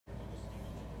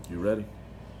You ready?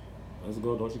 Let's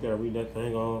go. Don't you gotta read that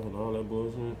thing off and all that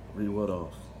bullshit? Read what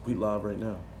off? We live right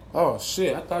now. Oh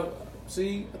shit! I thought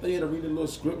you had to read the little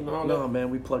script and all that. No, man,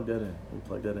 we plugged that in.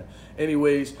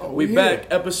 Anyways, we back.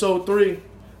 Episode 3,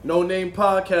 No Name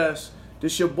Podcast.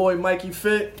 This your boy Mikey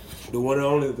Fit. The one and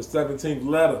only, the 17th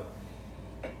letter.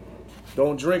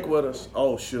 Don't drink with us.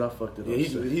 Oh shit, I fucked it up. Yeah,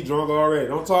 he drunk already.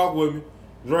 Don't talk with me.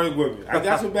 Drink with me. I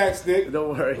got your back stick.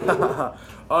 Don't worry.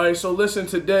 All right, so listen,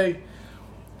 today,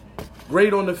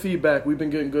 great on the feedback. We've been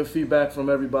getting good feedback from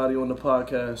everybody on the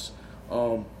podcast.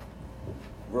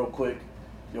 Real quick,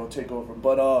 you'll take over.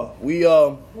 But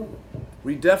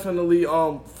we definitely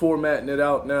formatting it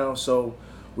out now, so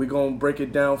we're gonna break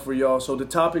it down for y'all. So the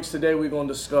topics today we're gonna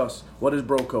discuss: what is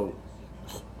bro code?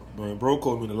 Man, bro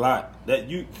code mean a lot. That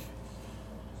you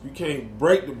can't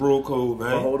break the bro code,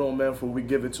 man. But hold on, man, before we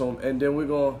give it to them, and then we're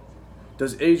gonna.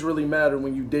 Does age really matter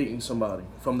when you dating somebody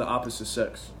from the opposite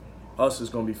sex? Us is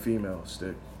gonna be female,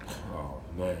 stick. Oh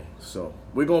man. So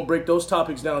we're gonna break those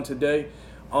topics down today.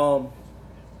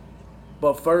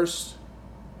 But first,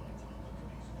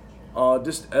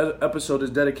 this episode is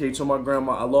dedicated to my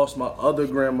grandma. I lost my other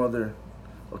grandmother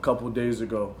a couple days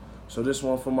ago. So this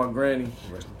one for my granny.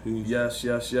 Rest in peace.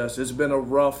 Yes. It's been a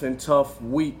rough and tough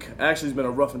week. Actually, it's been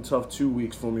a rough and tough 2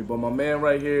 weeks for me. But my man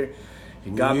right here,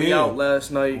 he got me out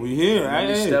last night. We here. I had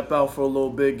to step out for a little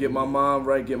bit, get my mind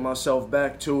right, get myself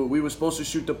back to it. We were supposed to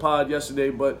shoot the pod yesterday,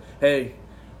 but hey,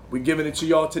 we giving it to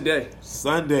y'all today.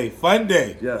 Sunday, fun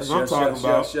day. Yes.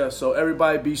 So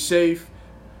everybody be safe.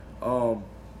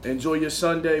 Enjoy your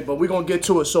Sunday. But we're going to get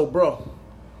to it. So, bro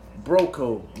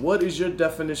code. What is your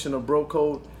definition of bro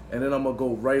code? And then I'm going to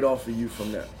go right off of you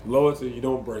from that. Loyalty, you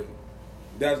don't break it.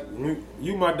 That's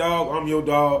you my dog, I'm your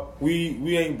dog.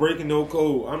 We ain't breaking no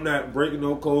code. I'm not breaking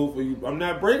no code for you. I'm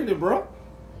not breaking it, bro.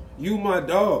 You my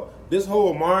dog. This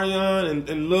whole Marion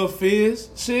and Lil Fizz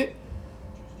shit,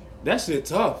 that shit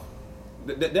tough.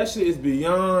 That shit is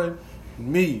beyond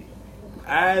me.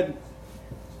 I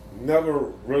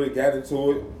never really got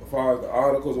into it as far as the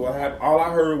articles, what happened. All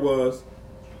I heard was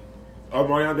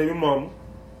Marion baby mama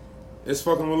is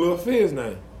fucking with Lil Fizz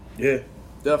now. Yeah,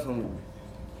 definitely.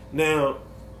 Now,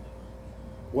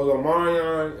 was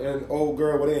Omarion and old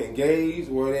girl, were they engaged?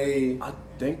 Were they? I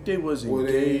think they was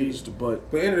engaged, but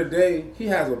at the end of the day, he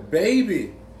has a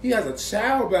baby. He has a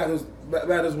child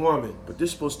about his woman. But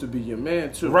this supposed to be your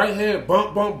man too. Right hand,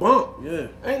 bump. Yeah.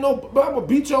 Ain't no, but I'm gonna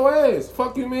beat your ass.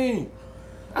 Fuck you mean?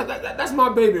 That's my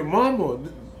baby mama.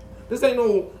 This ain't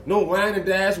no wine and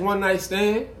dash one night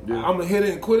stand. Yeah. I'm gonna hit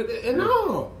it and quit it. And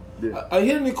no. Yeah. I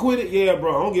hit it and quit it. Yeah,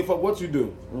 bro. I don't give a fuck what you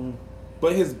do. Mm-hmm.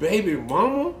 But his baby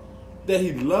mama that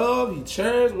he loved, he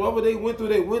cherished, whatever they went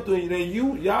through, and then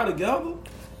y'all together,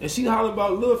 and she hollering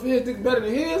about Lil Fizz dick better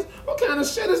than his. What kind of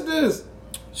shit is this?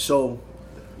 So,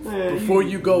 man, before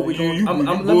you go, let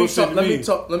me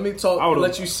talk.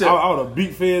 Let you sip. I would have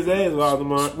beat Fizz ass out of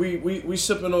mine. We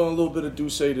sipping on a little bit of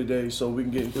Douce today, so we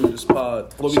can get through this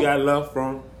pod. What we got left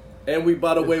from? And we,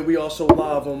 by the way, we also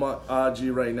live on my IG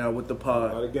right now with the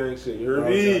pod. All the gang shit. You heard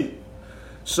me?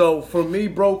 So for me,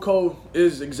 bro code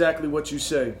is exactly what you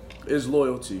say. Is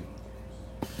loyalty.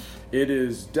 It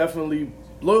is definitely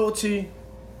loyalty,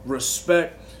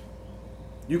 respect.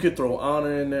 You can throw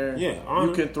honor in there. Yeah, honor.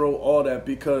 You can throw all that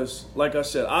because, like I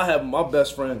said, I have my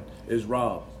best friend is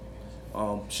Rob.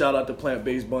 Shout out to Plant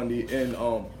Based Bundy, and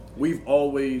we've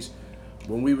always,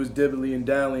 when we was dibbly and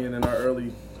dallying in our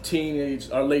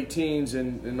late teens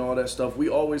and all that stuff, we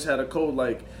always had a code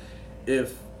like,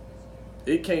 if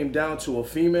it came down to a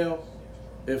female,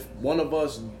 if one of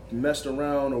us messed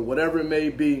around or whatever it may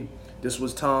be, this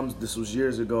was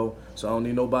years ago, so I don't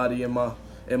need nobody in my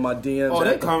DMs. Oh,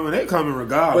 they coming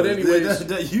regardless. But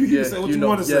anyways, you say what you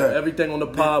want to say. Everything on the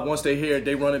pod, once they hear it,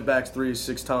 they run it back 3 or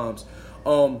 6 times.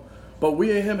 But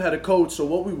we and him had a code, so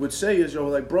what we would say is,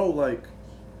 like, bro, like,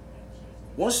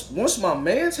 once my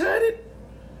man's had it,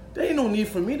 there ain't no need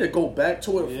for me to go back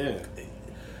to it. Yeah.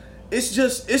 It's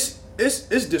just, it's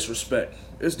disrespect.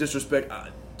 It's disrespect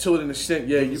to an extent.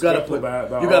 Yeah, you gotta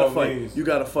fight. You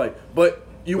gotta fight. But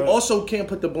you also can't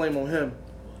put the blame on him.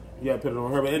 You gotta put it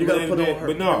on her. You gotta put it on her.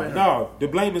 But no, the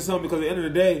blame is something because at the end of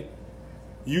the day,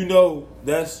 you know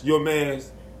that's your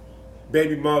man's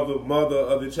baby mother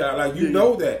of the child. Like you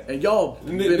know that. And y'all,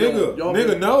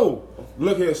 nigga, no.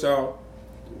 Look here, y'all.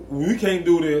 We can't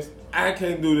do this. I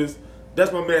can't do this.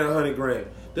 That's my man, $100,000.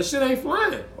 That shit ain't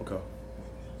flying. Okay.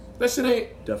 That shit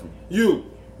ain't. Definitely. You,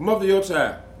 mother of your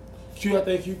child. Cute, I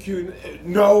think you cute.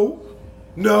 No,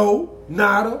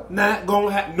 nada, not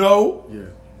gonna happen. No. Yeah.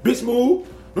 Bitch move.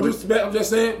 No disrespect, I'm just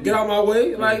saying, get out my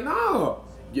way. Like, nah.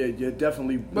 you're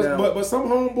definitely. But some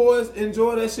homeboys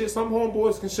enjoy that shit. Some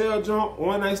homeboys can share a jump,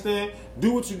 one night stand,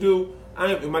 do what you do.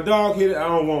 If my dog hit it, I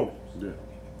don't want it. Yeah.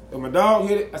 If my dog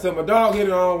hit it, I said my dog hit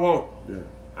it, I don't want it. Yeah.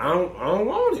 I don't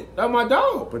want it. That's my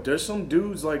dog. But there's some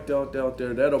dudes like out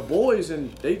there that are boys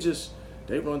and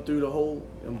they run through the whole,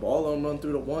 and all of them run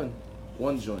through the one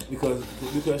joint.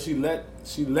 Because she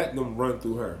let them run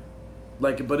through her.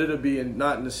 Like, but it'll be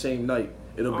not in the same night.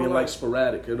 It'll be like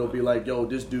sporadic. It'll be like, yo,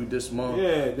 this dude this month.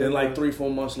 Yeah. Then like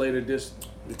 3-4 months later, this.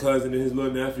 The cousin and his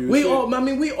little nephew.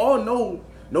 We all know.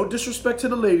 No disrespect to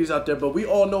the ladies out there, but we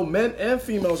all know men and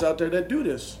females out there that do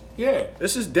this. Yeah.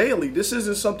 This is daily. This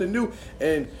isn't something new.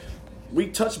 And we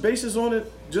touch bases on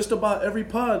it just about every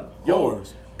pod. Yo,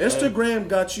 Instagram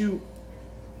got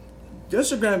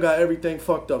everything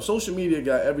fucked up. Social media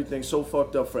got everything so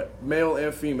fucked up for male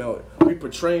and female. We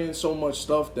portraying so much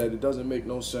stuff that it doesn't make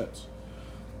no sense.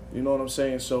 You know what I'm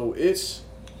saying? So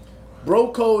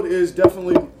bro code is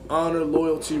definitely honor,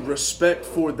 loyalty, respect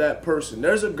for that person.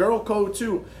 There's a girl code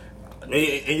too.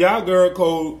 And y'all girl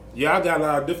code, y'all got a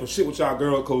lot of different shit with y'all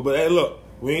girl code. But hey, look,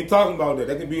 we ain't talking about that.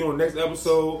 That can be on the next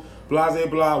episode. Blase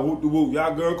blah, whoop de whoop.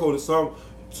 Y'all girl code is something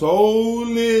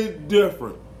totally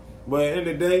different. But at the end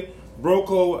of the day, bro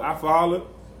code, I follow.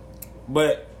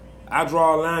 But I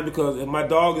draw a line because if my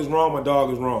dog is wrong, my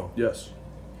dog is wrong. Yes.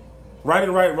 Right is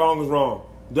right, wrong is wrong.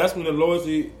 That's when the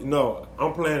loyalty, no,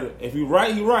 I'm playing. If you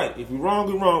right, he right. If you wrong,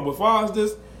 he wrong. But as far as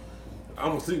this,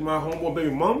 I'm gonna sleep with my homeboy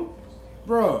baby mama,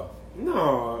 bruh.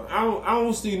 No, I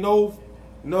don't see no.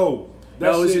 Now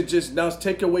is it just now?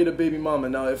 Take away the baby mama.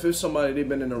 Now, if it's somebody they've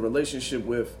been in a relationship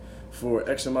with for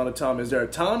X amount of time, is there a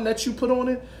time that you put on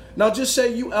it? Now, just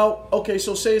say you out. Okay,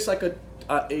 so say it's like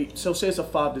so say it's a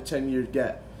 5 to 10 year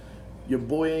gap. Your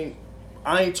boy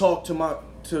I ain't talked to my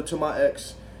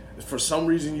ex. For some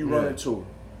reason, you run into her.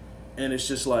 And it's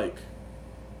just like,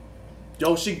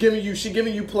 yo, she giving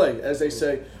you play, as they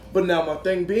say. But now my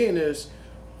thing being is,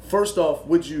 first off,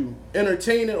 would you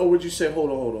entertain it or would you say, hold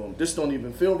on, this don't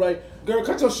even feel right? Girl,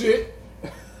 cut your shit.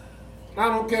 I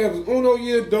don't care if it's uno,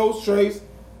 year, dos, tres,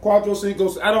 cuatro,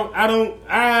 cinco. I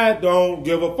don't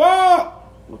give a fuck.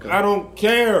 Okay. I don't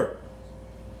care.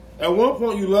 At one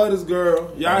point, you love this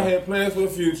girl. Y'all had plans for the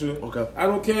future. Okay. I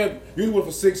don't care. You was with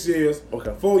her for 6 years.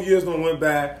 Okay. 4 years don't went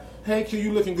by. Hey, Q,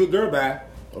 you looking good, girl, bye.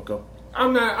 Okay.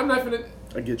 I'm not finna.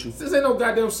 I get you. This ain't no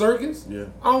goddamn circus. Yeah.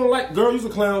 I don't like girl. You's a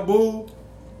clown, boo.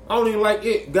 I don't even like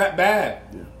it. Got bad.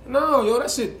 Yeah. No, yo, that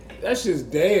shit's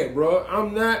dead, bro.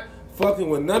 I'm not fucking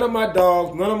with none of my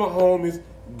dogs, none of my homies,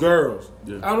 girls.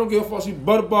 Yeah. I don't give a fuck. She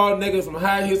butterball niggas from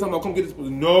high heels. I'm gonna come get this.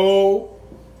 No,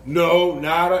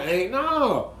 nada, ain't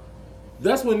no.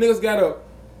 That's when niggas gotta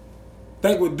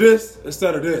think with this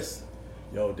instead of this.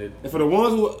 Yo, and for the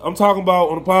ones who I'm talking about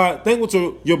on the pod, think with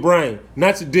your brain,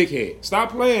 not your dickhead.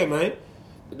 Stop playing, man.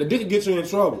 The dick can get you in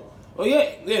trouble. Oh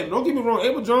yeah. Don't get me wrong.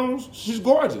 Ava Jones, she's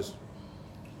gorgeous.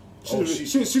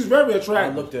 She's very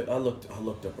attractive. I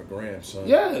looked up her gram, son.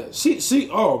 Yeah, she.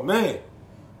 Oh man.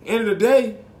 End of the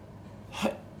day,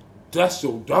 that's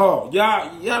your dog.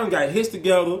 Y'all done got hits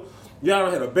together. Y'all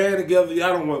done had a band together.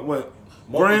 Y'all done went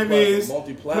Grammys,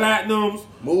 platinums,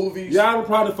 movies. Y'all done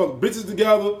probably fuck bitches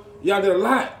together. Y'all did a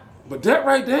lot. But that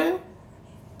right there,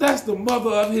 that's the mother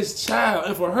of his child.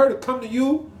 And for her to come to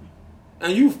you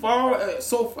and you fall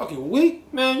so fucking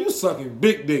weak, man, you sucking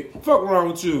big dick. Fuck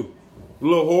wrong with you,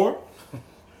 little whore.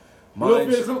 Little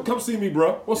bitch, come see me,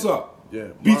 bro. What's up? Yeah.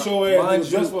 Beat your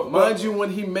ass. Mind you,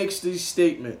 when he makes this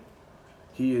statement,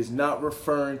 he is not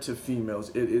referring to females.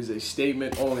 It is a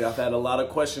statement only. I've had a lot of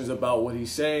questions about what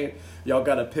he's saying. Y'all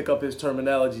got to pick up his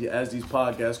terminology as these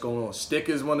podcasts go on. Stick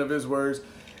is one of his words,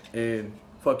 and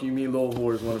fuck you mean little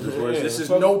whore is one of his words. This is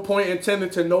no point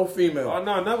intended to no female. Oh,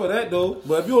 no, never that, though.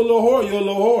 But if you're a little whore, you're a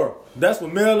little whore. That's for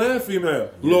male and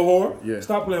female. Yeah. Little whore. Yeah.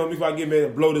 Stop playing with me if I get mad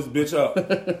and blow this bitch up.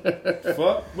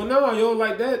 Fuck. But no, yo,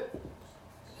 like that.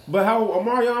 But how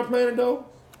Omarion playing it, though?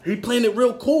 He playing it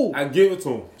real cool. I give it to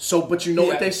him. So, but you know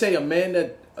what they say? A man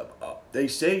that they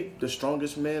say the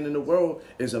strongest man in the world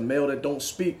is a male that don't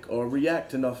speak or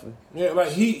react to nothing. Yeah, like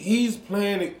he's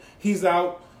playing it. He's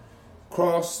out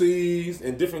cross seas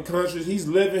in different countries. He's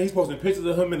living. He's posting pictures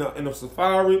of him in a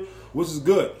safari, which is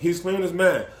good. He's clearing his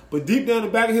mind. But deep down the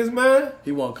back of his mind,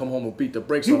 he want to come home and beat the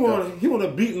brakes. He want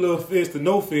to beat little fish to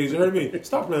no fish. You heard me?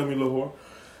 Stop playing with me, little whore.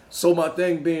 So my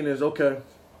thing being is, okay,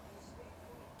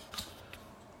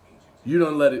 you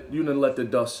done let the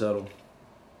dust settle.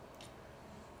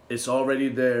 It's already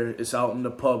there. It's out in the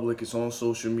public. It's on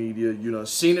social media. You done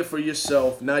seen it for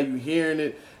yourself. Now you hearing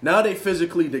it. Now they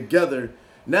physically together.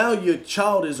 Now your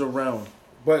child is around.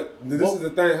 But this is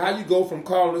the thing. How you go from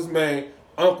calling this man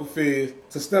Uncle Fizz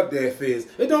to Stepdad Fizz?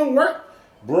 It don't work.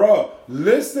 Bruh,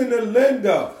 listen to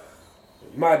Linda.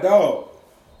 My dog.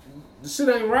 This shit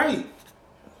ain't right.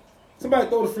 Somebody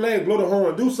throw the flag, blow the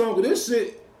horn, do something. This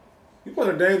shit, you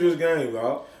playing a dangerous game,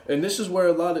 dog. And this is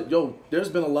where there's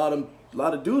been a lot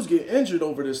of dudes get injured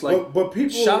over this. Like, but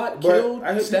people shot, killed,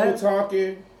 I hear stabbed. people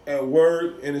talking at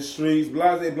work, in the streets,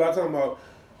 blah, talking about,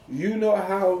 you know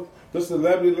how the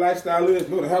celebrity lifestyle is.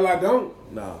 No, the hell I don't.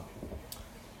 Nah.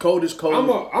 Code is code.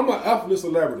 I'm a F-list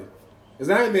celebrity. Cause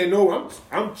I ain't made no,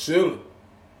 I'm chilling.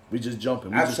 We just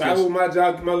jumping. I travel with my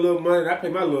job, get my little money, and I pay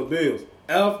my little bills.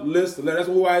 F-list celebrity, that's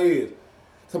who I is.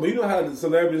 So, but you know how the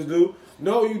celebrities do?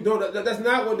 No, you don't. That's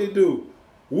not what they do.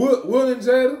 Will and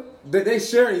Jada, they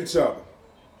share each other.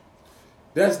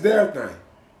 That's their thing.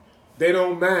 They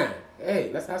don't mind.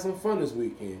 Hey, let's have some fun this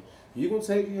weekend. You gonna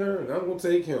take her and I'm gonna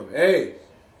take him. Hey,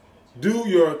 do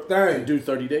your thing. They do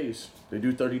 30 days. They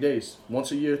do 30 days.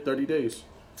 Once a year, 30 days.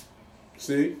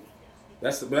 See?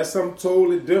 That's something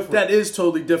totally different. That is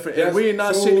totally different. And That's we're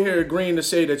not so- sitting here agreeing to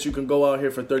say that you can go out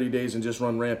here for 30 days and just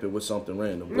run rampant with something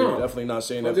random. No. We're definitely not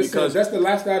saying I'm that just because saying, that's the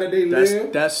lifestyle that they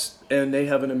live. and they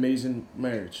have an amazing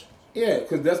marriage. Yeah,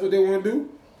 because that's what they want to do.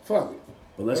 Fuck it.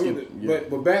 But let's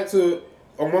But back to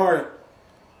Omar.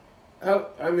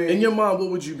 I mean, in your mind, what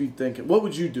would you be thinking? What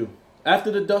would you do after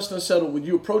the dust done settled? Would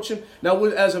you approach him now?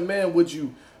 As a man, would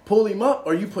you pull him up,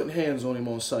 or are you putting hands on him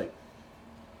on sight?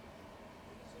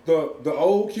 the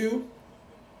old Q,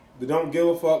 the don't give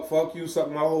a fuck you,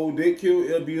 suck my whole dick Q,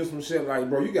 it'll be some shit like,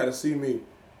 bro, you gotta see me.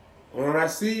 When I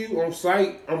see you on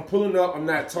sight, I'm pulling up, I'm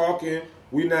not talking,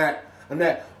 I'm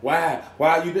not,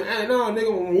 why you doing? No, nigga,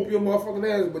 I'm gonna whoop your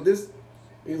motherfucking ass, but this,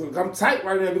 I'm tight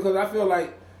right now because I feel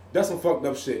like that's some fucked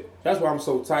up shit. That's why I'm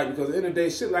so tight, because at the end of the day,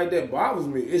 shit like that bothers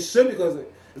me. It should, because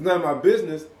it's not my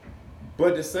business,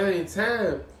 but at the same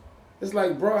time, it's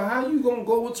like, bro, how you gonna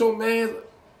go with your man?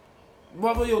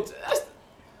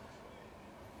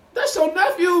 That's your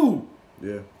nephew.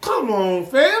 Yeah. Come on,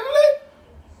 family.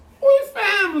 We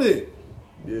family.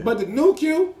 Yeah. But the new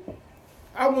Q,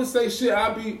 I wouldn't say shit.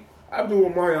 I'll do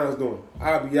what Marion's doing.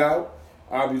 I'll be out.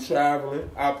 I'll be traveling.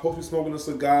 I'll post me smoking a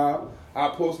cigar.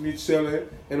 I'll post me chilling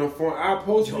in the front. I'll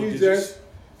post me just.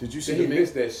 Did you see he the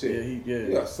missed that shit?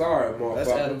 Yeah. Sorry, motherfucker. That's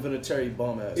Adam Vinatieri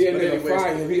bum ass. Yeah, But nigga, anyways,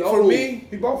 fire him. He for old. me,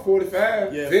 He about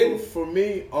 45. yeah. For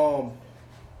me,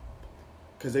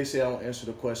 because they say I don't answer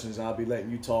the questions, I'll be letting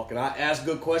you talk, and I ask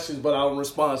good questions, but I don't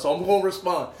respond. So I'm gonna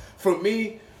respond. For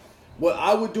me, what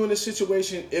I would do in this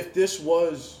situation, if this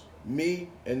was me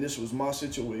and this was my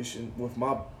situation with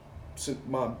my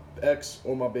ex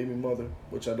or my baby mother,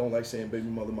 which I don't like saying baby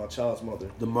mother, my child's mother.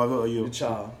 The mother or your The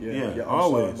child, yeah, I'm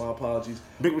always. sorry, my apologies.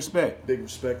 Big respect. Big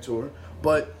respect to her.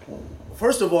 But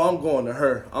first of all, I'm going to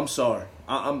her. I'm sorry.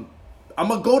 I'm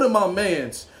gonna go to my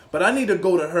man's, but I need to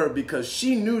go to her because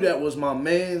she knew that was my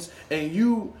man's, and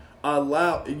you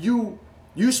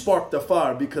sparked the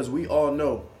fire, because we all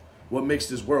know what makes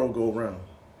this world go round.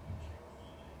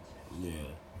 Yeah.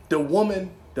 The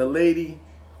woman, the lady,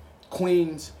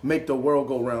 queens make the world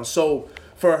go round. So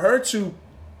for her to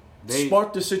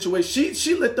spark the situation,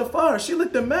 she lit the fire. She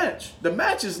lit the match. The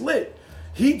match is lit.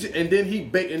 Then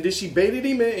she baited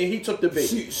him in, and he took the bait.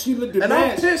 She lit the and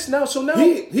match. I'm pissed now. So now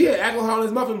he had alcohol in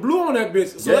his mouth and blew on that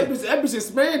bitch. So Yeah. that bitch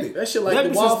expanded. that shit like That the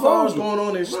bitch wildfires exposed you. going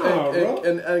on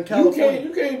Nah, in California. You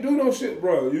can't do no shit,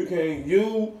 bro.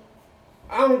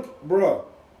 Bro.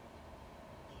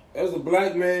 As a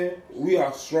black man, we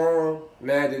are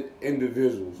strong-minded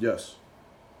individuals. Yes.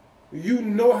 You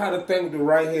know how to think with the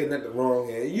right head, not the wrong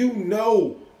head. You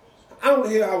know. I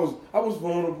was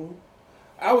vulnerable.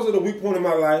 I was at a weak point in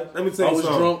my life. Let me tell you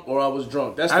something. I was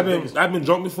drunk. That's the biggest. I've been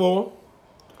drunk before.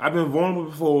 I've been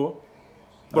vulnerable before.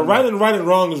 But right and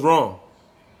wrong is wrong.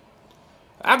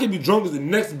 I could be drunk as the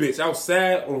next bitch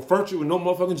outside on Furtry with no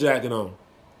motherfucking jacket on.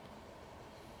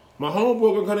 My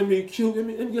homeboy gonna come to me, Q, let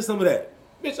me get some of that.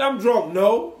 Bitch, I'm drunk.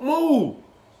 No, move.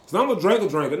 Cause I'm a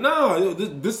drinker. Nah,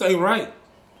 this ain't right.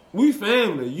 We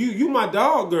family. You my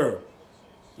dog, girl.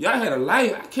 Y'all had a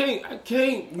life. I can't.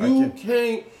 You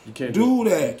can't do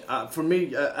that. For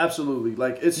me, absolutely.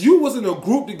 Like it's You was in a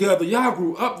group together. Y'all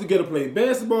grew up together, played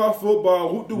basketball,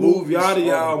 football, whoop the whoop, Movies, yada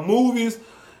yada, movies,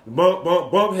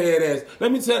 bump head ass.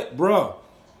 Let me tell you, bruh.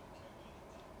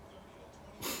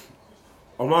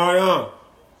 Omarion,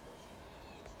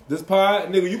 this pod,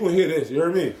 nigga, you gonna hear this. You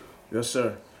heard me? Yes,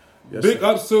 sir. Yes, Big sir.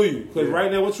 ups to you, because Yeah.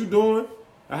 right now what you doing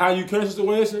and how you carry the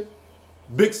situation,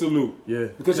 big salute. Yeah.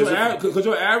 Because your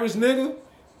average nigga,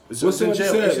 It's what's in what you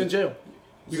jail. said? It's in jail.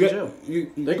 It's You in got- jail.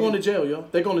 you- They're going to jail, yo.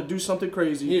 They're going to do something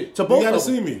crazy Yeah. to both You gotta of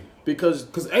them. see me. Because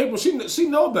Because April, she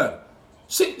know better.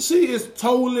 She is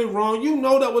totally wrong. You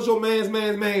know that was your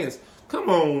man's. Come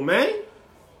on, man.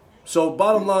 So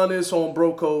bottom line is on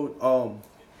bro code,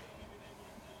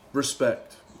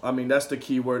 respect. I mean, that's the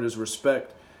key word is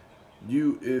respect.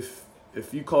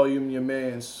 If you call him your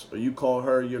mans or you call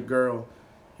her your girl,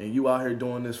 and you out here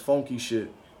doing this funky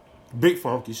shit, big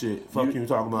funky shit. Fuck you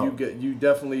talking about? You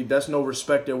definitely, that's no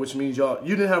respect there, which means you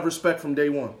didn't have respect from day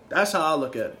one. That's how I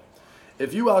look at it.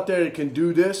 If you out there that can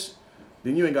do this,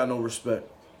 then you ain't got no respect.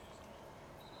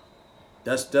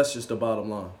 That's just the bottom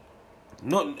line.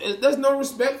 No, there's no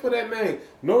respect for that man.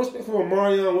 No respect for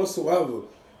Omarion whatsoever.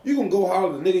 You can go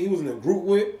holler the nigga he was in a group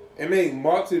with and made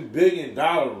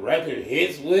multi-billion-dollar record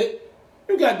hits with.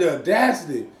 You got the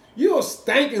audacity. You a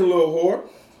stinking little whore.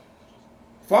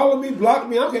 Follow me, block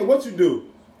me, I don't care what you do.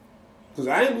 Because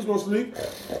I ain't just gonna sleep.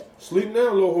 Sleep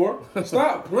now, little whore.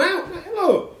 Stop playing.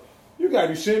 Look, you got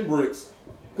these shin bricks.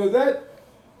 Because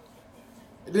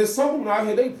there's some women out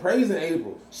here, they praising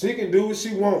April. She can do what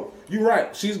she want. You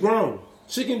right, she's grown.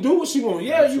 She can do what she want.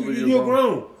 Yeah, you're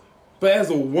grown. But as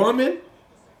a woman,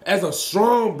 as a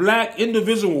strong black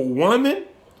individual woman,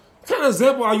 what kind of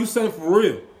example are you setting for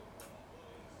real?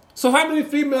 So how many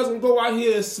females can go out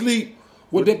here and sleep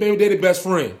with their baby daddy best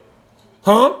friend?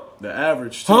 Huh? The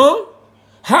average, too. Huh?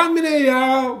 How many of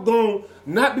y'all gonna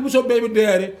not be with your baby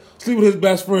daddy, sleep with his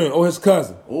best friend or his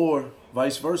cousin? Or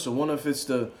vice versa. One if it's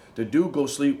the dude go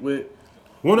sleep with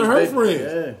one of her friends.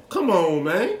 Yeah. Come on,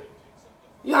 man.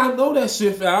 Y'all know that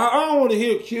shit, fam. I don't want to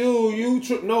hear Q, you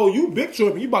trip. No, you big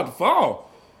tripping. You about to fall,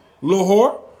 little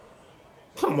whore.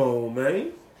 Come on,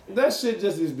 man. That shit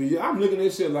just is be. I'm looking at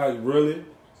this shit like, really?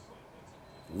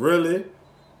 Really?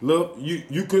 Look,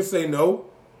 you could say no.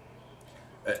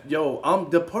 Yo,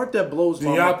 the part that blows my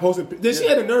mind. Y'all posted. Then she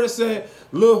had the nerve to say,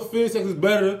 Lil Fizz sex is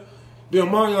better than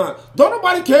Omarion. Don't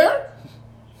nobody care.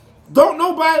 Don't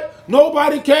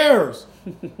nobody cares.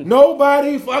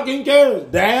 Nobody fucking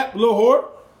cares. Dab, little whore.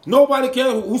 Nobody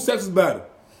cares who sex is better.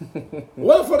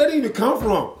 Where the fuck did that even come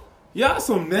from? Y'all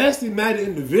some nasty, mad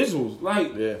individuals.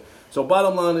 Like, yeah. So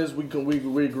bottom line is we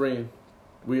agreeing.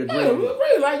 We agree. Yeah, we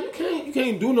agree. Like you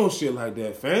can't do no shit like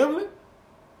that, family.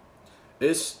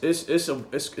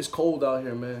 It's cold out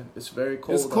here, man. It's very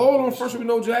cold. It's cold on first with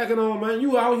no jacket on, man.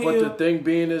 You out here. But the thing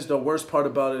being is, the worst part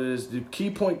about it is the key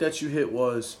point that you hit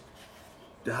was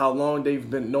how long they've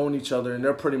been knowing each other, and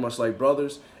they're pretty much like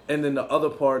brothers. And then the other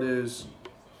part is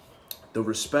the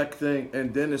respect thing,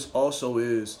 and then it's also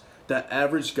is that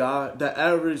average guy, that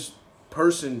average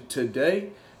person today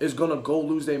is gonna go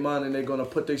lose their mind, and they're gonna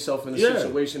put themselves in a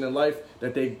situation in life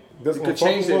that could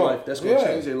change their life. That's gonna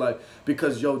change their life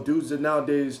because dudes that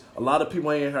nowadays, a lot of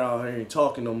people ain't out here ain't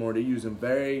talking no more. They're using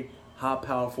very high,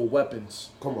 powerful weapons.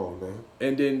 Come on, man.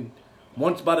 And then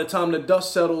by the time the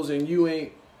dust settles and you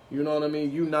ain't, you know what I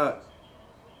mean, you not.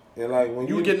 And like when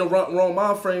you get in the wrong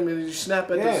mind frame and you snap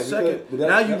at the second,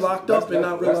 now you locked up and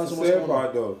not realizing what's going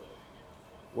on. Though,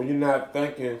 when you're not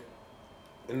thinking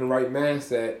in the right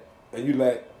mindset and you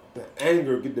let the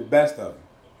anger get the best of you,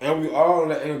 and we all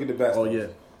let anger get the best. Oh of yeah,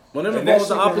 us. when it involves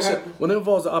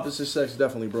the opposite sex,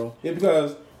 definitely, bro. Yeah,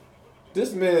 because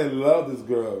this man loved this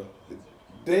girl.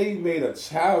 They made a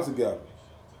child together.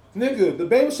 Nigga, the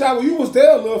baby shower, you was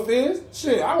there, Lil Fizz.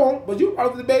 Shit, I won't, but you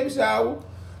part of the baby shower.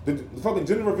 The fucking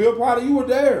gender reveal party, you were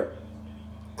there.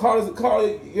 His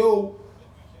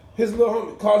little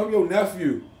homie, called him your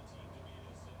nephew.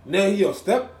 Now he your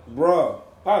bruh.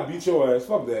 I beat your ass.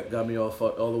 Fuck that. Got me all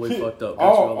the way fucked up.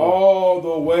 All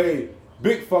the way.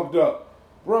 Big fucked up.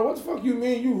 Bro, what the fuck you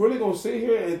mean? You really gonna sit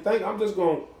here and think I'm just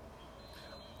gonna...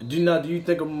 Do you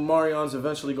think Omarion's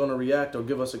eventually gonna react or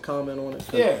give us a comment on it?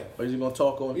 Yeah. Or is he gonna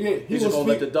talk on it? Yeah. He's just gonna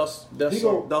let the dust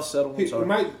settle. Dust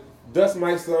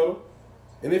might settle.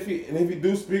 And if he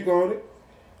do speak on it,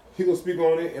 he gonna speak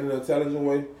on it in an intelligent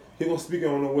way. He gonna speak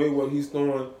on a way where he's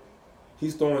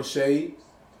throwing shade.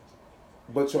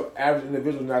 But your average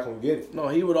individual not gonna get it. No,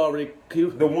 he would already.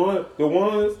 The ones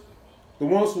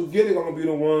who get it gonna be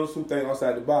the ones who think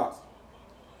outside the box.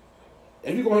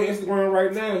 If you go on Instagram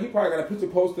right now, he probably got a picture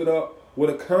posted up with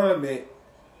a comment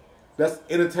that's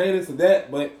entertaining to that,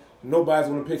 but nobody's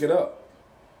gonna pick it up.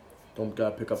 Don't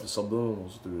gotta pick up the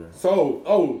subliminals through there.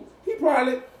 So,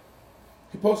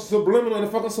 he posted subliminal in the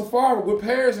fucking safari with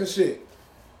Paris and shit.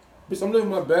 Bitch, I'm living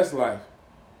my best life.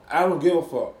 I don't give a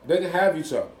fuck. They can have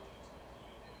each other.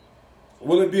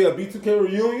 Will it be a B2K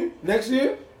reunion next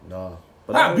year? Nah.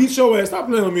 I beat your ass. Stop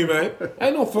playing with me, man.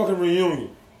 Ain't no fucking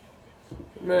reunion.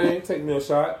 Man, take me a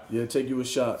shot. Yeah, take you a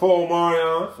shot. For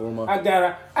Omarion. I got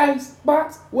an ice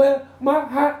box where my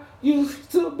heart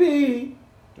used to be.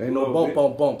 Ain't no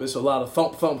bump. It's a lot of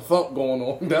thump going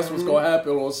on. That's what's going to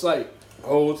happen on site.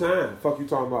 Whole time. Fuck you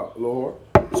talking about, Lord.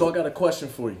 So I got a question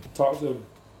for you. Talk to me.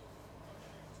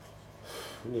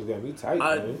 You just got me tight,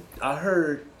 man. I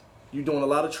heard you doing a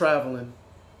lot of traveling,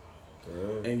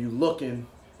 and you looking,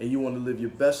 and you want to live your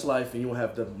best life, and you want to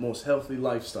have the most healthy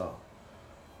lifestyle.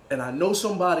 And I know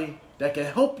somebody that can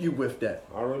help you with that.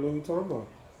 I already know who you talking about.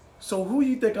 So who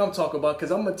you think I'm talking about?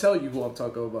 Because I'm going to tell you who I'm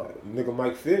talking about. Nigga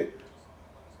Mike Fit.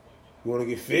 You want to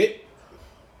get fit?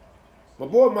 My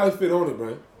boy Mike Fit on it,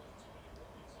 man.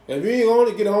 If you ain't on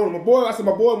it, get on it. I said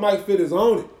my boy Mike Fit is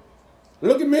on it.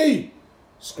 Look at me.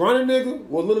 Scrawny nigga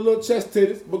with little chest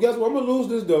titties. But guess what? I'm going to lose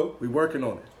this, though. We working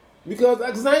on it.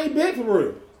 Because I ain't big for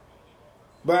real.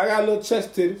 But I got little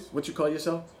chest titties. What you call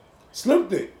yourself? Slim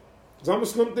thick. Because I'm a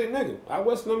slim thick nigga. I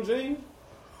wear slim jeans.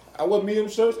 I wear medium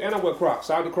shirts. And I wear Crocs.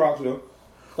 Shout out to Crocs, yo.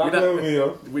 Stop playing with me,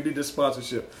 yo. We need this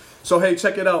sponsorship. So, hey,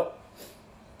 check it out.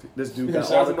 This dude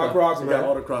got all the Crocs. He got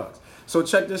all the Crocs. So,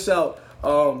 check this out.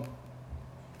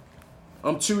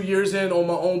 I'm 2 years in on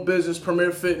my own business,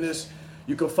 Premier Fitness.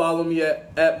 You can follow me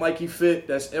at Mikey Fit.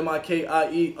 That's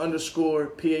MIKIE_PHIT.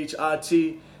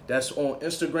 That's on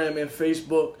Instagram and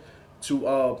Facebook.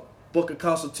 To book a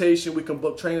consultation, we can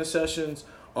book training sessions.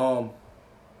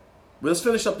 Let's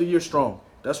finish up the year strong.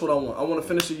 That's what I want. I want to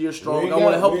finish the year strong. I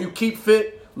want to help you keep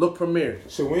fit, look Premier.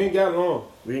 So we ain't got long.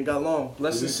 We ain't got long.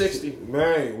 Less than 60.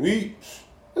 Man,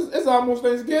 it's almost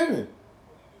Thanksgiving.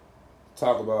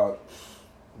 Talk about it.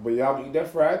 But y'all eat that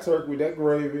fried turkey with that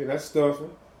gravy and that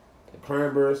stuffing, that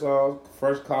cranberry sauce,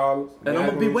 fresh collards. And I'm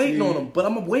going to be waiting on them. But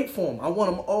I'm going to wait for them. I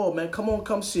want them all, man. Come on,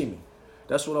 come see me.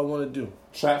 That's what I want to do.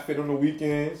 Trap fit on the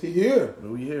weekends. He here.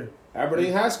 We here.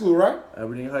 Aberdeen High School, right?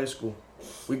 Aberdeen High School.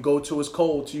 We go to it's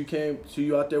cold till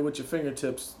you out there with your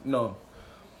fingertips numb.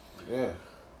 Yeah.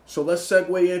 So let's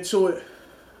segue into it.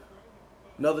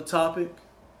 Another topic.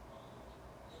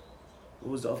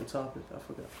 What was the other topic? I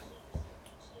forgot.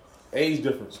 Age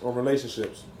difference on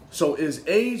relationships. So does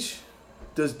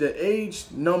the age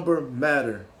number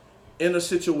matter in a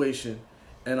situation?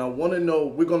 And I want to know,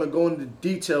 we're going to go into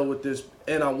detail with this,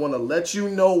 and I want to let you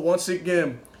know once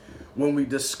again, when we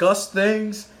discuss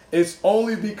things, it's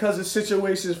only because of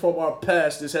situations from our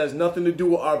past. This has nothing to do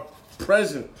with our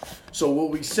present. So what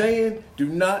we saying, do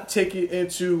not take it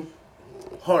into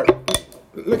heart.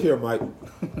 Look here, Mike.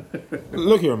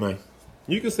 Look here, man.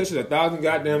 You can say shit 1,000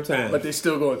 goddamn times. But they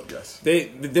still going, yes.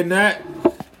 They're not.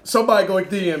 Somebody going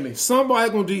to DM me.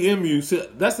 Somebody going to DM you. See,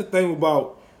 that's the thing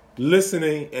about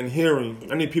listening and hearing.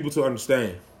 I need people to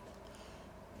understand.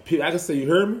 I can say, you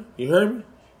heard me? You heard me?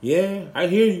 Yeah, I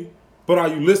hear you. But are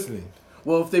you listening?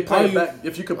 Well, if they play it back,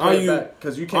 if you could play it back,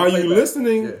 because you can't play it back. Are you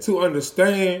listening to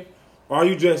understand, or are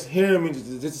you just hearing me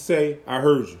just to say, I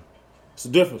heard you? It's the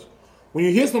difference. When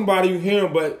you hear somebody, you hear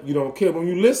them, but you don't care. When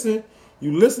you listen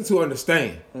to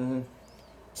understand. Mm-hmm.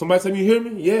 Somebody tell me, you hear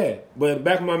me? Yeah. But in the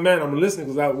back of my mind, I'm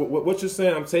listening because what you're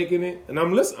saying, I'm taking it, and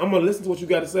I'm listening. I'm going to listen to what you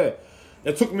got to say.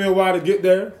 It took me a while to get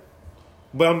there,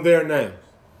 but I'm there now.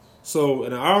 So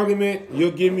in an argument,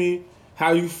 you'll give me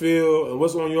how you feel and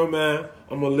what's on your mind.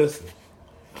 I'm going to listen.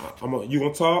 You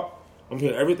going to talk? I'm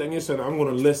hearing everything you're saying. I'm going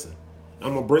to listen.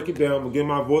 I'm going to break it down. I'm going to get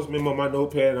my voice memo on my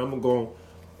notepad, and I'm going to go,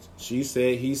 she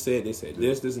said, he said, they said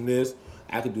this, and this.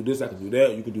 I could do this, I could do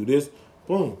that. You could do this.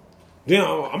 Boom. Then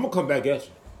I'm going to come back at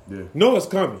you. Yeah. No, it's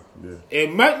coming. Yeah.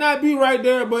 It might not be right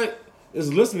there, but it's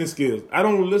listening skills. I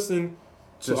don't listen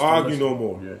to argue no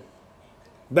more. Yeah.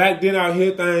 Back then, I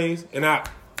hear things, and I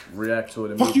react to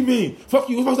it. Fuck you mean? Fuck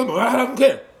you. I don't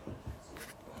care.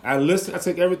 I listen. I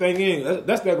take everything in.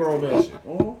 That's that grown man shit.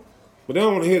 Mm-hmm. But they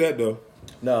don't want to hear that, though.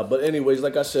 Nah, but anyways,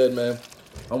 like I said, man,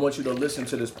 I want you to listen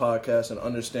to this podcast and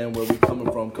understand where we're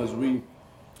coming from, because we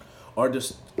are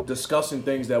discussing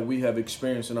things that we have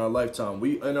experienced in our lifetime.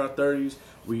 We in our 30s.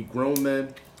 We grown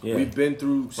men. Yeah. We've been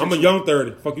through. I'm a young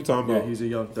 30. Fuck you talking about? Yeah, he's a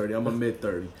young 30. I'm a mid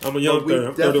 30. I'm a young 30.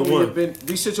 I'm 31.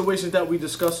 These situations that we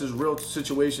discuss is real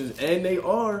situations, and they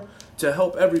are to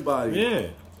help everybody. Yeah.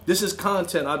 This is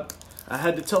content. I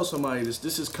had to tell somebody this.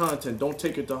 This is content. Don't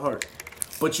take it to heart.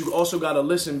 But you also got to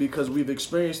listen, because we've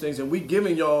experienced things, and we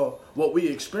giving y'all what we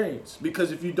experienced.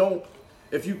 Because if you don't,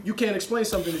 you can't explain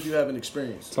something if you haven't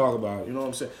experienced. Talk about it. You know what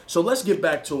I'm saying? So let's get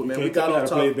back to it, man. We got on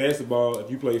top. Play basketball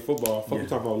if you play football. Fuck you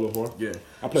talking about, little boy. Yeah.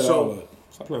 I play all of it.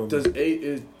 Stop playing with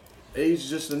me. Age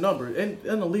just a number? And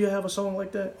Aaliyah have a song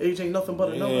like that? Age ain't nothing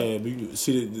but a number. Yeah, but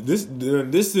see,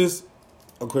 this is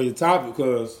a crazy topic,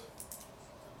 because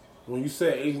when you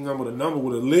say age number, the number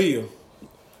with Aaliyah,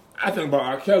 I think about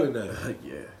R. Kelly now.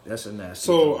 Yeah, that's a nasty.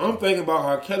 So I'm thinking about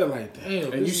R. Kelly like,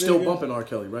 damn. And you still bumping R.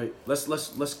 Kelly, right?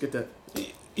 Let's get that.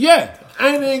 Yeah,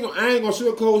 I ain't gonna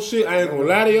sugarcoat shit. I ain't gonna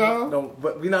lie to y'all. No,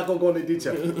 but we're not gonna go into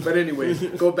detail. But anyway,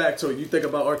 go back to it. You think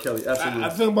about R. Kelly, absolutely. I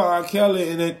think about R. Kelly,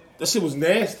 and that shit was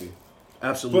nasty.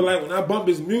 Absolutely. But like when I bump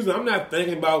his music, I'm not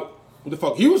thinking about what the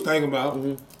fuck he was thinking about.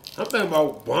 Mm-hmm. I'm thinking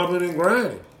about bumping and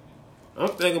grinding. I'm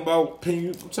thinking about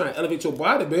I'm trying to elevate your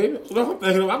body, baby. That's what I'm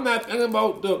thinking of. I'm not thinking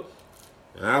about the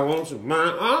I want you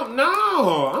mine.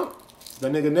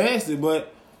 That nigga nasty,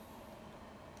 but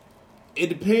it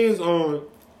depends on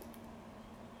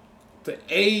the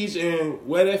age and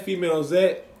where that female's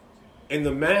at and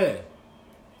the man.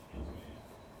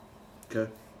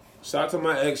 Okay. Shout out to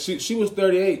my ex. She was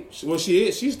 38. Well, she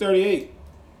is. She's 38.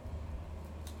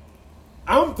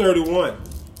 I'm 31.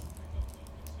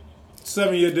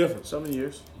 7-year difference. 7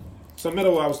 years. So I met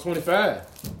her when I was 25.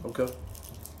 Okay.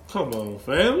 Come on,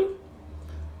 family.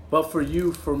 But for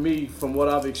you, for me, from what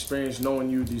I've experienced, knowing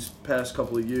you these past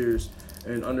couple of years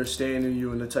and understanding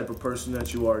you and the type of person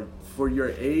that you are, for your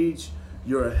age,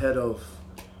 you're ahead of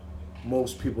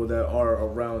most people that are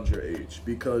around your age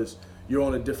because you're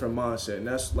on a different mindset. And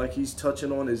that's like he's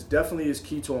touching on is definitely is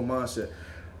key to a mindset.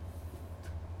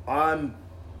 I'm,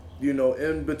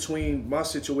 in between my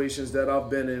situations that I've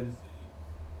been in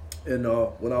and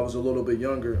when I was a little bit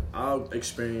younger, I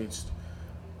experienced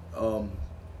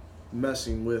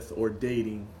messing with or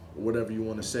dating, or whatever you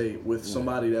want to say, with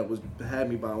somebody that had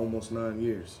me by almost 9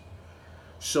 years.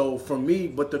 So for me,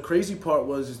 but the crazy part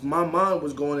is my mind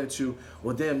was going into,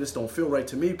 well, damn, this don't feel right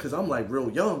to me because I'm like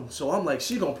real young. So I'm like,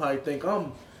 she gonna probably think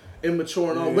I'm immature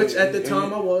and all, which at the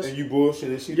time I was. And you bullshit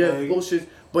and she bullshit.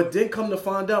 But then come to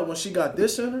find out when she got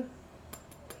this in her,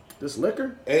 this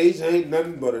liquor. Age ain't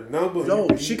nothing but a number.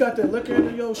 Yo, she got that liquor in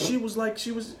her, yo. She was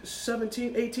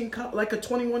 17, 18, like a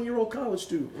 21-year-old college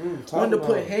student. Wanted to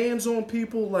put hands on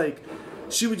people, like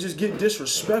she would just get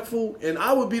disrespectful. And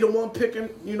I would be the one picking,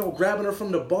 grabbing her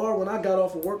from the bar when I got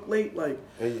off of work late. Like,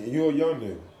 and you're a young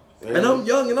nigga. And I'm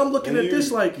young and I'm looking at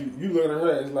this like... You looking at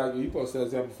her, it's like, you supposed to set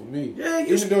example for me. Yeah,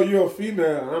 even though you're a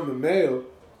female and I'm a male, you're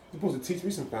supposed to teach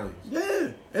me some things. Yeah,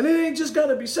 and it ain't just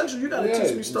gotta be sexual. You gotta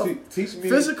teach me stuff. Teach me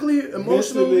physically,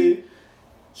 emotionally.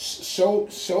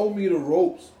 Show me the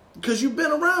ropes. Because you've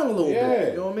been around a little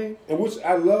bit. You know what I mean? And which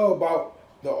I love about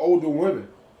the older women.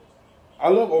 I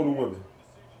love older women.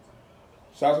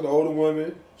 Shout out to the older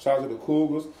women. Shout out to the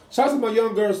cougars. Shout out to my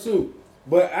young girls too.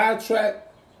 But I attract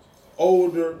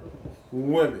older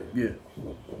women. Yeah.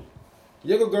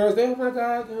 Younger girls, oh my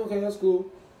God, okay, that's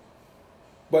cool.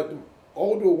 But the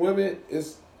older women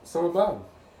is something about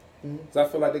them. So I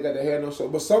feel like they got their hair no show.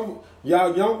 But some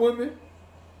y'all young women,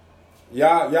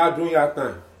 y'all doing y'all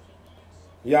thing.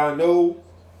 Y'all know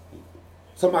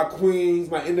some of my queens,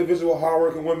 my individual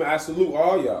hardworking women. I salute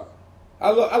all y'all. I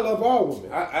love all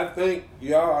women. I think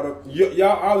y'all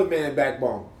are the man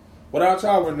backbone. Without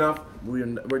y'all, we're not.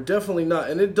 We're definitely not,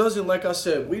 and it doesn't. Like I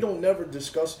said, we don't never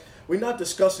discuss. We're not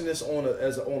discussing this on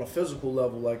a physical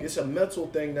level. Like it's a mental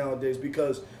thing nowadays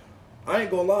because I ain't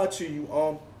gonna lie to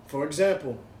you. For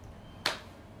example,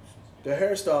 the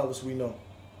hairstylist we know,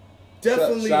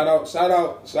 definitely shout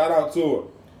out to her.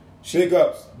 Big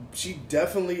ups. She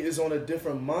definitely is on a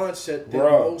different mindset than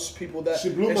most people that. She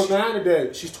blew my mind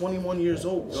today. She's 21 years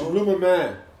old. She blew my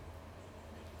mind.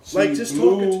 Just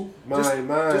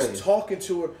talking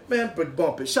to her, man. But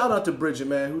bump it. Shout out to Bridget,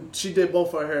 man. She did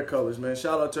both our hair colors, man.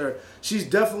 Shout out to her. She's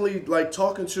definitely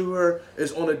talking to her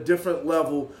is on a different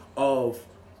level of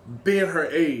being her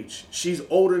age. She's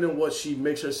older than what she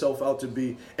makes herself out to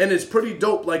be, and it's pretty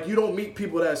dope. Like you don't meet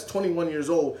people that's 21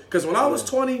 years old. Because when I was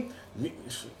 20,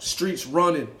 streets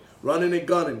running and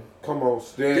gunning. Come on,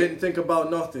 Stan. Didn't think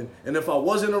about nothing. And if I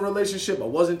was in a relationship, I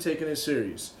wasn't taking it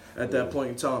serious at that point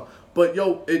in time. But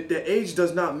yo, the age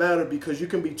does not matter because you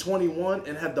can be 21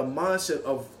 and have the mindset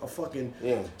of a fucking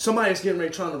somebody that's getting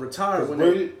ready trying to retire.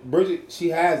 When Bridget, she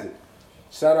has it.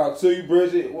 Shout out to you,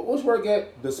 Bridget. What's work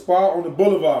at the spa on the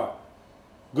boulevard?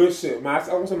 Good shit, man.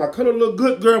 I want to say my color look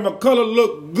good, girl. My color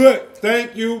look good.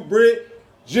 Thank you,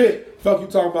 Bridget. Fuck you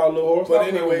talking about, little horse. But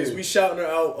anyways, we shouting her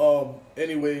out.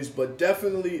 But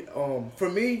definitely, for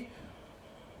me,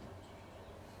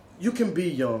 you can be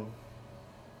young.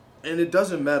 And it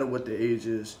doesn't matter what the age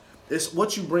is. It's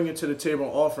what you bring into the table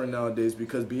and offering nowadays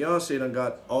because Beyonce done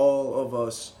got all of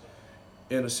us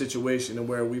in a situation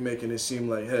where we making it seem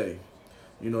like, hey,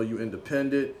 you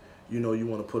independent, you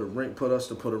want to put us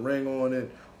to put a ring on it.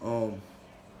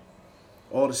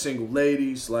 All the single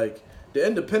ladies, like the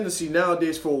independency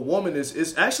nowadays for a woman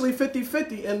is actually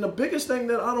 50-50. And the biggest thing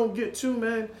that I don't get to,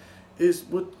 man, is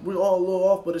we're all a little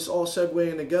off, but it's all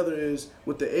segueing together is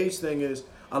with the age thing is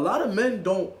a lot of men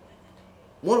don't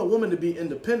want a woman to be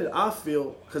independent, I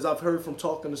feel, because I've heard from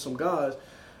talking to some guys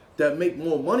that make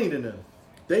more money than them.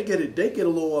 They get a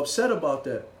little upset about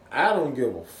that. I don't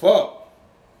give a fuck.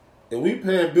 If we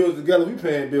paying bills together, we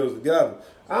paying bills together.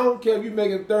 I don't care if you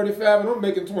making 35 and I'm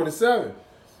making 27.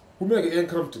 We making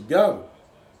income together.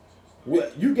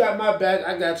 You got my back,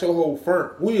 I got your whole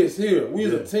front. We is here. We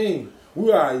is a team.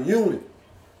 We are a unit.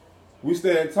 We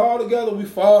stand tall together, we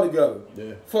fall together.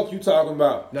 Yeah. Fuck you talking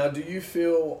about. Now, do you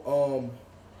feel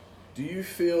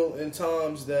in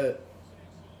times that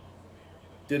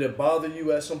did it bother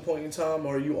you at some point in time,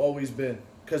 or you always been?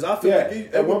 Because I feel like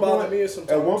it would bother me at some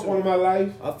time. At one point in my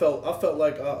life, I felt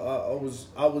like I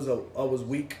was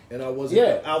weak and I wasn't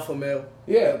an alpha male.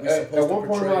 Yeah. At one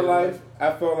point in my life,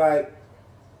 I felt like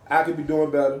I could be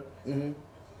doing better. Mm-hmm.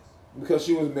 Because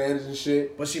she was managing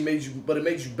shit. But it made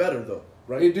you better though,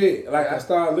 right? It did. Like I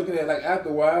started looking at after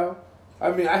a while.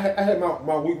 I mean, I had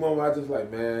my weak moment. I just like,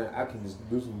 man, I can just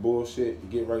do some bullshit to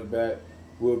get right back.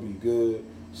 We'll be good.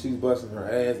 She's busting her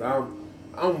ass.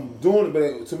 I'm doing it,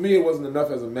 but to me, it wasn't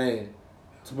enough as a man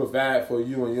to provide for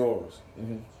you and yours.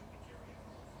 Mm-hmm.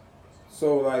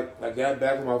 So I got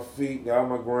back on my feet, got on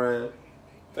my grind.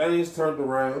 Things turned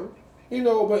around,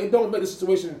 but it don't make the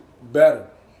situation better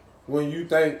when you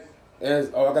think I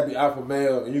gotta be alpha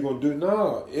male and you're gonna do it.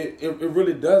 No, it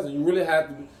really doesn't. You really have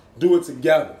to do it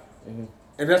together. Mm-hmm.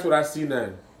 And that's what I see now.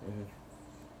 Mm-hmm.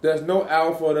 There's no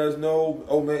alpha, there's no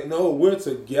man. No, we're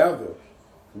together.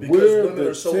 Because women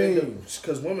are so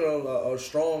because women are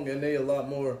strong and they a lot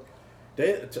more.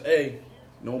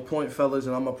 No point, fellas,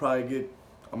 and I'm gonna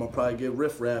probably get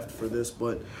riff-raffed for this,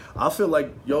 but I feel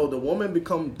like the women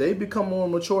become more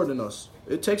mature than us.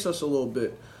 It takes us a little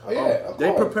bit. Oh, yeah,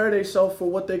 they prepare themselves for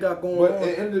what they got going but on. But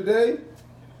at the end of the day,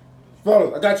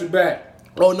 fellas, I got your back.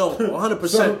 Oh no,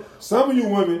 100%. Some of you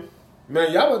women,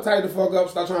 man, y'all better tighten the fuck up.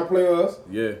 Stop trying to play us.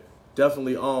 Yeah,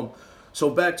 definitely. So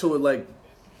back to it, like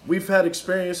we've had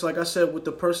experience, like I said, with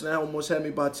the person that almost had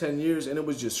me by 10 years, and it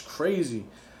was just crazy.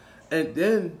 And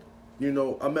then,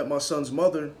 I met my son's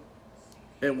mother,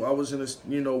 and I was in this,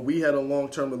 we had a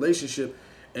long-term relationship,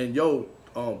 and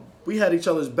we had each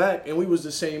other's back, and we was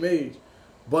the same age,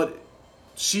 but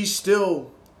she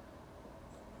still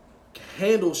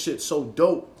handled shit so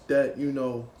dope that,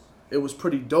 it was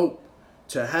pretty dope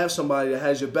to have somebody that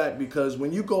has your back, because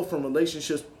when you go from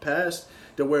relationships past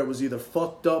to where it was either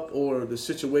fucked up or the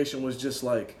situation was just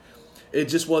like, it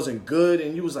just wasn't good,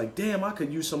 and you was like, damn, I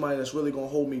could use somebody that's really going to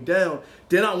hold me down.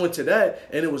 Then I went to that,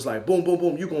 and it was like, boom, boom,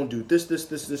 boom, you're going to do this,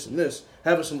 and this.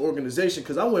 Having some organization,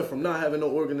 because I went from not having no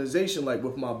organization, like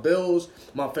with my bills,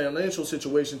 my financial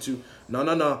situation, to,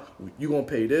 no, you going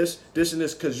to pay this, and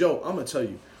this. Because, I'm going to tell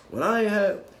you,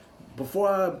 before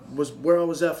I was where I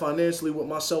was at financially with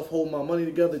myself holding my money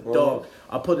together, dog,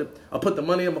 I put the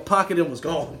money in my pocket and was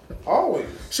gone. Always.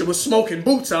 Shit was smoking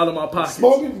boots out of my pocket.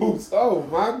 Smoking boots. Oh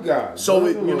my God. So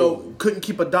couldn't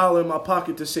keep $1 in my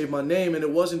pocket to save my name, and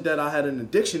it wasn't that I had an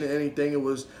addiction to anything. It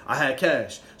was I had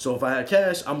cash. So if I had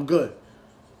cash, I'm good.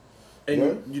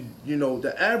 And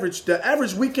the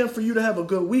average weekend for you to have a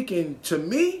good weekend, to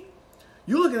me,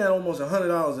 you're looking at almost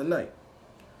 $100 a night.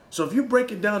 So if you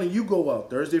break it down and you go out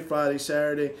Thursday, Friday,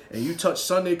 Saturday, and you touch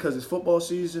Sunday because it's football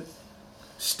season,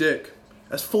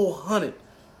 that's full 100.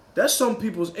 That's some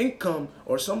people's income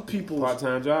or some people's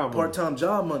part-time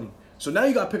job money. So now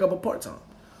you got to pick up a part-time.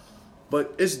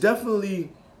 But it's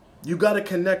definitely, you got to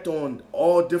connect on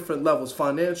all different levels,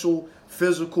 financial,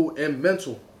 physical, and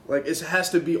mental. Like it has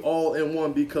to be all in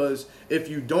one, because if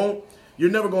you don't,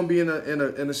 you're never going to be in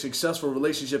a successful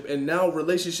relationship. And now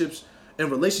relationships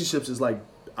is like,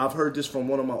 I've heard this from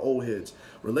one of my old heads.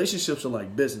 Relationships are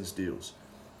like business deals.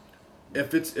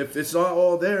 If it's not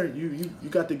all there, you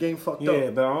got the game fucked up.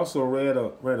 Yeah, but I also read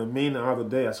a meme the other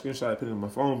day. I screenshot, put it in my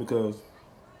phone because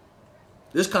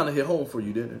this kind of hit home for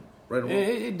you, didn't it? Right.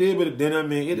 It did, but then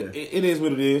it is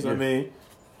what it is. Yeah. I mean,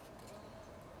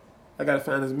 I gotta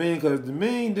find this meme because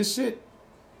this shit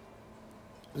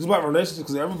is about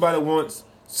relationships. Because everybody wants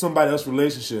somebody else's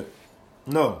relationship.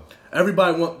 No.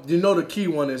 Everybody the key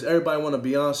one is everybody want a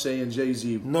Beyonce and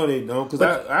Jay-Z. No, they don't.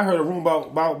 Because I heard a rumor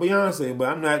about Beyonce, but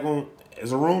I'm not going.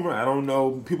 It's a rumor. I don't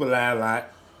know. People lie a lot.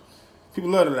 People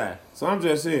love to lie. So I'm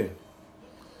just here.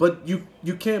 But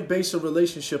you can't base a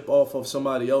relationship off of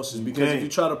somebody else's, because if you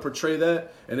try to portray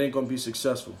that, it ain't going to be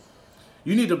successful.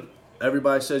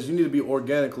 Everybody says you need to be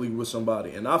organically with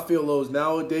somebody. And I feel those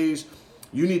nowadays,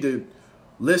 you need to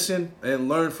listen and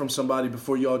learn from somebody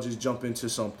before y'all just jump into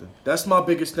something. That's my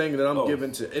biggest thing that I'm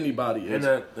giving to anybody.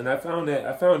 And I found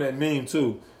that meme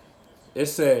too. It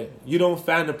said, you don't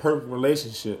find the perfect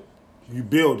relationship, you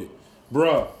build it.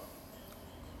 Bruh.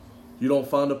 You don't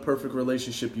find a perfect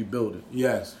relationship, you build it.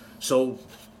 Yes. So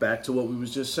back to what we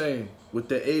was just saying with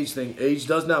the age thing. Age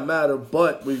does not matter,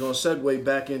 but we're going to segue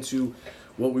back into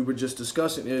what we were just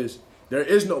discussing is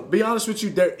Be honest with you,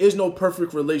 there is no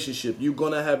perfect relationship. You're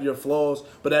going to have your flaws,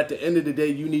 but at the end of the day,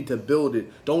 you need to build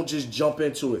it. Don't just jump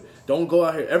into it. Don't go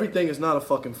out here. Everything is not a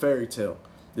fucking fairy tale.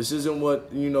 This isn't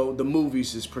what, the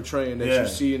movies is portraying that you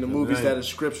see in the movies that are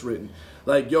scripts written.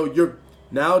 Like, you're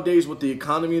nowadays with the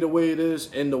economy the way it is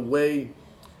and the way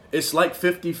it's like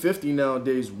 50-50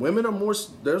 nowadays.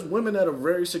 There's women that are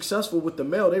very successful with the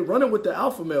male. They running with the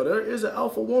alpha male. There is an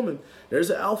alpha woman. There's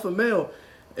an alpha male.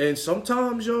 And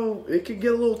sometimes, it could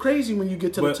get a little crazy when you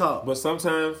get to the top. But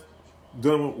sometimes,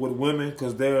 dealing with women,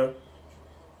 because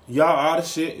y'all are the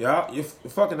shit. You're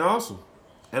fucking awesome.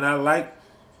 And I like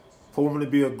for women to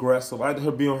be aggressive. I like her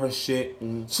to be on her shit.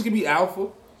 Mm-hmm. She can be alpha.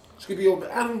 She can be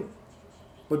open.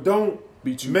 But don't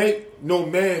make no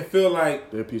man feel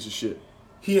like they're a piece of shit.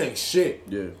 He ain't shit.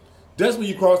 Yeah. That's when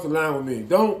you cross the line with me.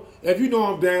 If you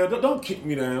know I'm down, don't kick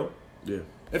me down. Yeah.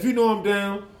 If you know I'm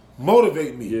down,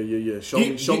 motivate me. Yeah. Show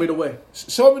me the way.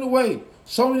 Show me the way.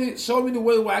 Show me the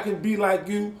way where I can be like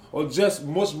you or just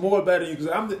much more better than you.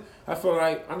 Because I feel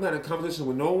like I'm not in competition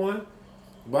with no one.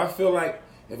 But I feel like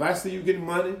if I see you getting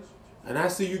money and I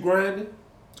see you grinding,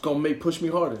 it's going to push me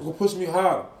harder. It's going to push me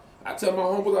harder. I tell my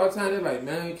homeboys all the time, they're like,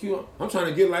 man, Q, I'm trying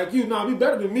to get like you. Nah, be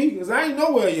better than me because I ain't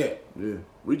nowhere yet. Yeah.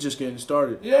 We just getting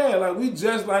started. Yeah, like we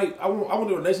just like, I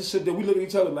want a relationship that we look at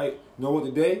each other like, you know what,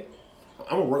 today,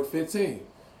 I'm going to work 15.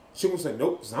 She gonna say,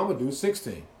 nope, so I'm going to do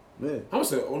 16. Yeah. I'm going to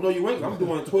say, oh, no, you ain't. I'm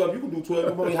doing 12. You can do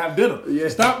 12. I'm going to have dinner. Yeah.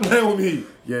 Stop playing with me.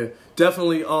 Yeah,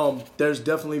 definitely.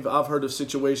 I've heard of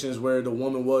situations where the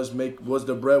woman was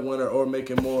the breadwinner or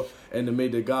making more, and it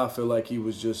made the guy feel like he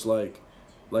was just like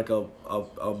a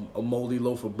moldy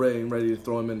loaf of bread and ready to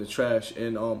throw him in the trash.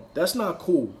 And that's not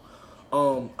cool.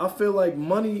 I feel like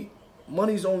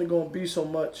money's only going to be so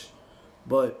much,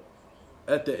 but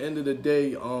at the end of the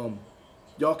day,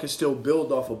 y'all can still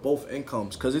build off of both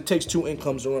incomes because it takes two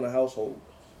incomes to run a household.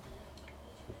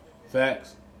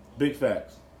 Facts. Big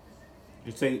facts.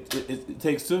 It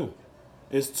takes two.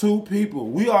 It's two people.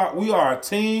 We are a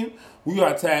team. We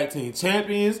are tag team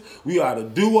champions. We are the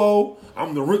duo.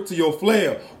 I'm the Rick to your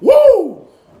Flair. Woo!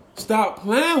 Stop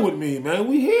playing with me, man.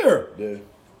 We here. Yeah.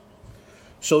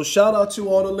 So shout out to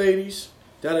all the ladies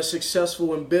that are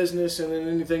successful in business and in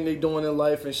anything they doing in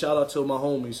life, and shout out to my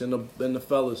homies and the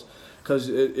fellas, because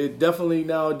it definitely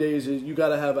nowadays you got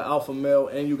to have an alpha male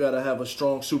and you got to have a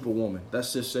strong superwoman.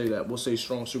 Let's just say that. We'll say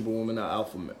strong superwoman, not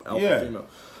alpha female.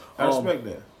 I respect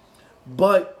that.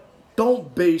 But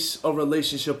don't base a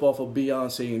relationship off of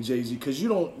Beyonce and Jay-Z because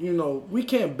we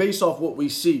can't base off what we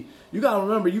see. You got to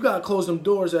remember, you got to close them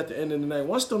doors at the end of the night.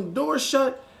 Once them doors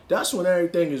shut, that's when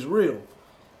everything is real.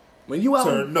 When you out,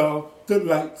 turn off the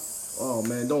lights. Oh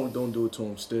man, don't do it to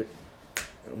him, Stick.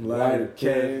 Light a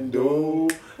candle.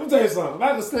 Let me tell you something. If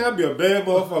I could stand, I'd be a bad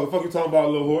motherfucker. Fuck you talking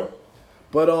about, little whore.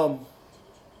 But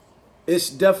it's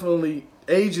definitely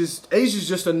age is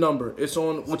just a number. It's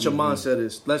on what your mindset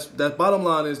is. That bottom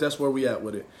line is that's where we at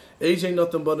with it. Age ain't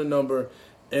nothing but a number,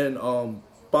 and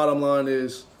bottom line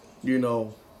is,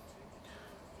 get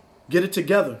it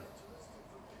together.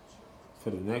 For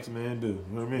the next man do. You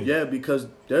know what I mean? Yeah, because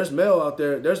there's men out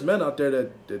there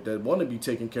that want to be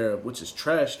taken care of, which is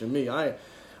trash to me. I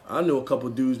knew a couple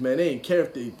dudes, man, they didn't care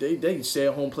if they stay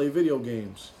at home play video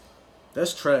games.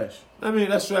 That's trash. I mean,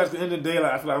 that's trash. At the end of the day,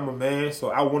 like, I feel like I'm a man,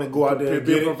 so I want to go out there and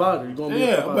be get a provider. You're gonna be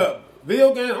a provider. But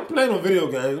video games, I'm playing on video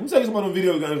games. Let me tell you something about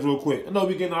video games real quick. I know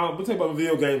we'll talk about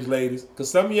video games, ladies,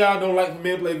 because some of y'all don't like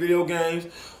men play video games.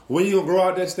 When you gonna grow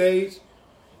out that stage,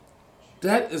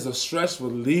 that is a stress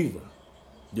reliever.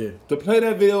 Yeah. To play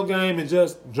that video game and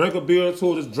just drink a beer or two,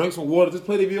 or just drink some water, just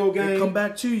play the video game. And come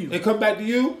back to you. And come back to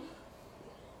you.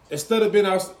 Instead of being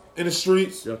out in the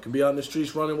streets. You can be out in the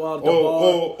streets running wild at the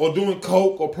bar. Or doing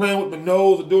coke, or playing with my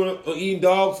nose, or eating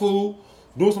dog food,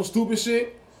 doing some stupid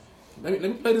shit. Let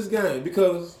me play this game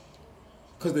because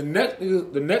the next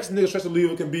nigga stress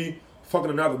reliever can be fucking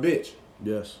another bitch.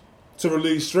 Yes. To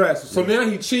relieve stress. So now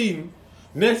he cheating.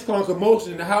 Next cause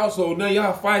commotion in the household. Now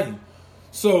y'all fighting.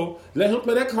 So let him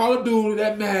play that Call of Duty,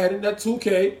 that Madden, that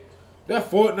 2K,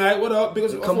 that Fortnite. What up,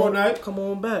 biggest Fortnite? Come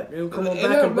on back and come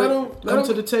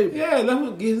to the table. Yeah, let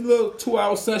him get his little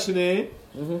 2-hour session in.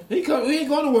 Mm-hmm. He ain't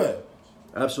going nowhere.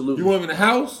 Absolutely. You want him in the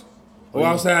house or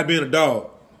outside being a dog?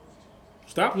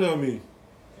 Stop playing me.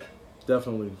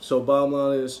 Definitely. So bottom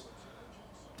line is,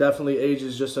 definitely age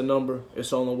is just a number.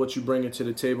 It's all on what you bring to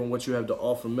the table and what you have to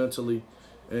offer mentally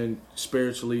and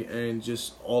spiritually and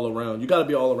just all around. You got to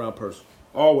be an all-around person.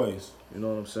 Always. You know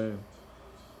what I'm saying?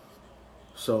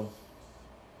 So,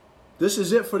 this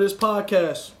is it for this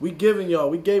podcast. We gave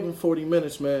him 40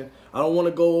 minutes, man. I don't want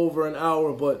to go over an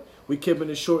hour, but We keeping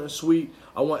it short and sweet.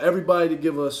 I want everybody to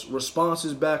give us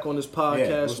responses back on this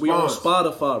podcast. Yeah, we on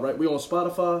Spotify, right? We on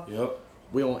Spotify. Yep.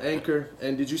 We on Anchor.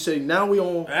 And did you say now we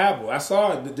on Apple? I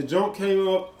saw it. The joke came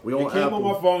up. We on it came Apple.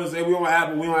 on my phone and said we on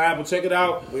Apple. We on Apple. Check it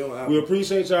out. We on Apple. We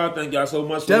appreciate y'all. Thank y'all so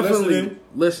much for Definitely listening.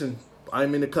 listen. I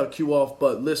didn't mean to cut Q off,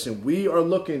 but listen, we are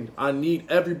looking. I need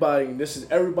everybody. This is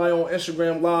everybody on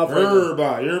Instagram Live. Right now.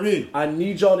 Everybody, you hear me? I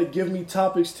need y'all to give me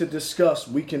topics to discuss.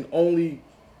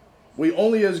 We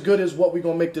only as good as what we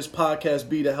gonna make this podcast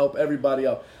be to help everybody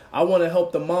out. I want to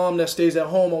help the mom that stays at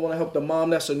home. I want to help the mom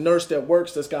that's a nurse that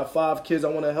works, that's got 5 kids. I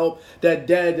want to help that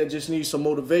dad that just needs some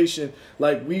motivation.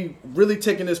 Like, we really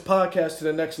taking this podcast to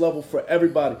the next level for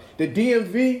everybody. The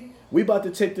DMV, we about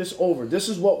to take this over. This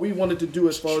is what we wanted to do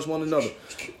as far as one another.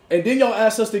 And then y'all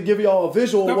asked us to give y'all a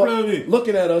visual Stop of playing with me.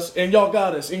 looking at us, and y'all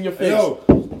got us in your face. Hey,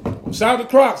 yo, shout out to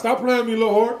Crocs. Stop playing with me,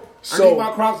 little whore. So, I need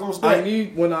my Crocs on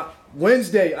stack.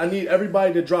 Wednesday, I need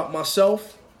everybody to drop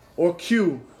myself or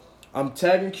Q. I'm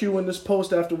tagging Q in this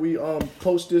post after we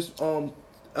post this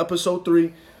episode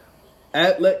 3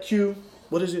 at Let Q.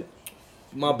 What is it?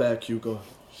 My bad, Q. Go.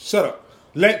 Shut up.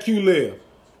 Let Q live.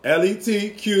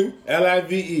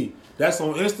 LETQLIVE. That's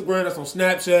on Instagram. That's on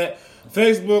Snapchat.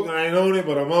 Facebook, I ain't on it,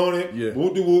 but I'm on it. Yeah.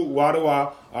 Woo-de-woo,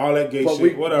 wah-de-wah, all that gay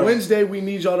shit. Whatever. Wednesday, we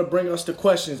need y'all to bring us the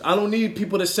questions. I don't need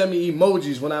people to send me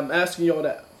emojis when I'm asking y'all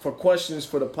that for questions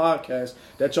for the podcast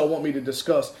that y'all want me to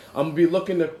discuss. I'm going to be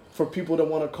looking for people that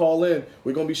want to call in.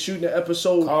 We're going to be shooting an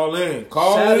episode. Call in.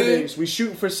 Saturdays. We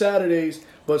shooting for Saturdays,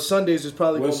 but Sundays is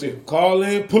probably going to be. Call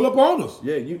in. Pull up on us.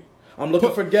 Yeah, I'm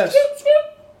looking for guests.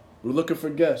 We're looking for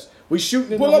guests. We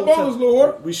shooting in Pull the up hotel. on us,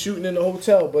 Lord. We shooting in the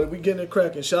hotel, but we getting it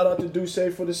cracking. Shout out to Duce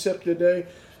for the sip today.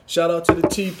 Shout out to the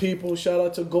T people. Shout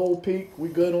out to Gold Peak. We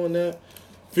good on that.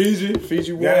 Fiji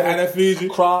water. Gotta have that Fiji.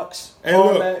 Crocs. Hey,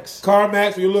 CarMax.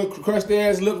 CarMax, your little crusty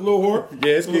ass little whore.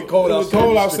 Yeah, it's getting cold outside. It's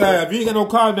cold outside. If you ain't got no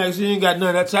CarMax, you ain't got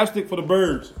none. That chapstick for the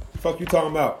birds. Fuck you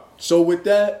talking about? So with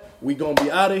that, we gonna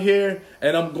be out of here,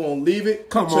 and I'm gonna leave it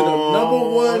Come to on. the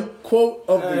number 1 quote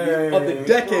of the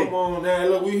decade. Come on now.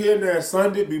 Look, we here there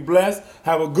Sunday. Be blessed.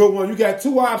 Have a good one. You got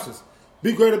 2 options.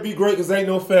 Be great or be great, because ain't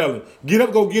no failing. Get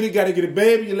up, go get it. Got to get it,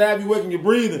 baby. You laugh, you waking, you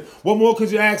breathing. What more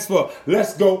could you ask for?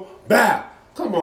 Let's go. Bow.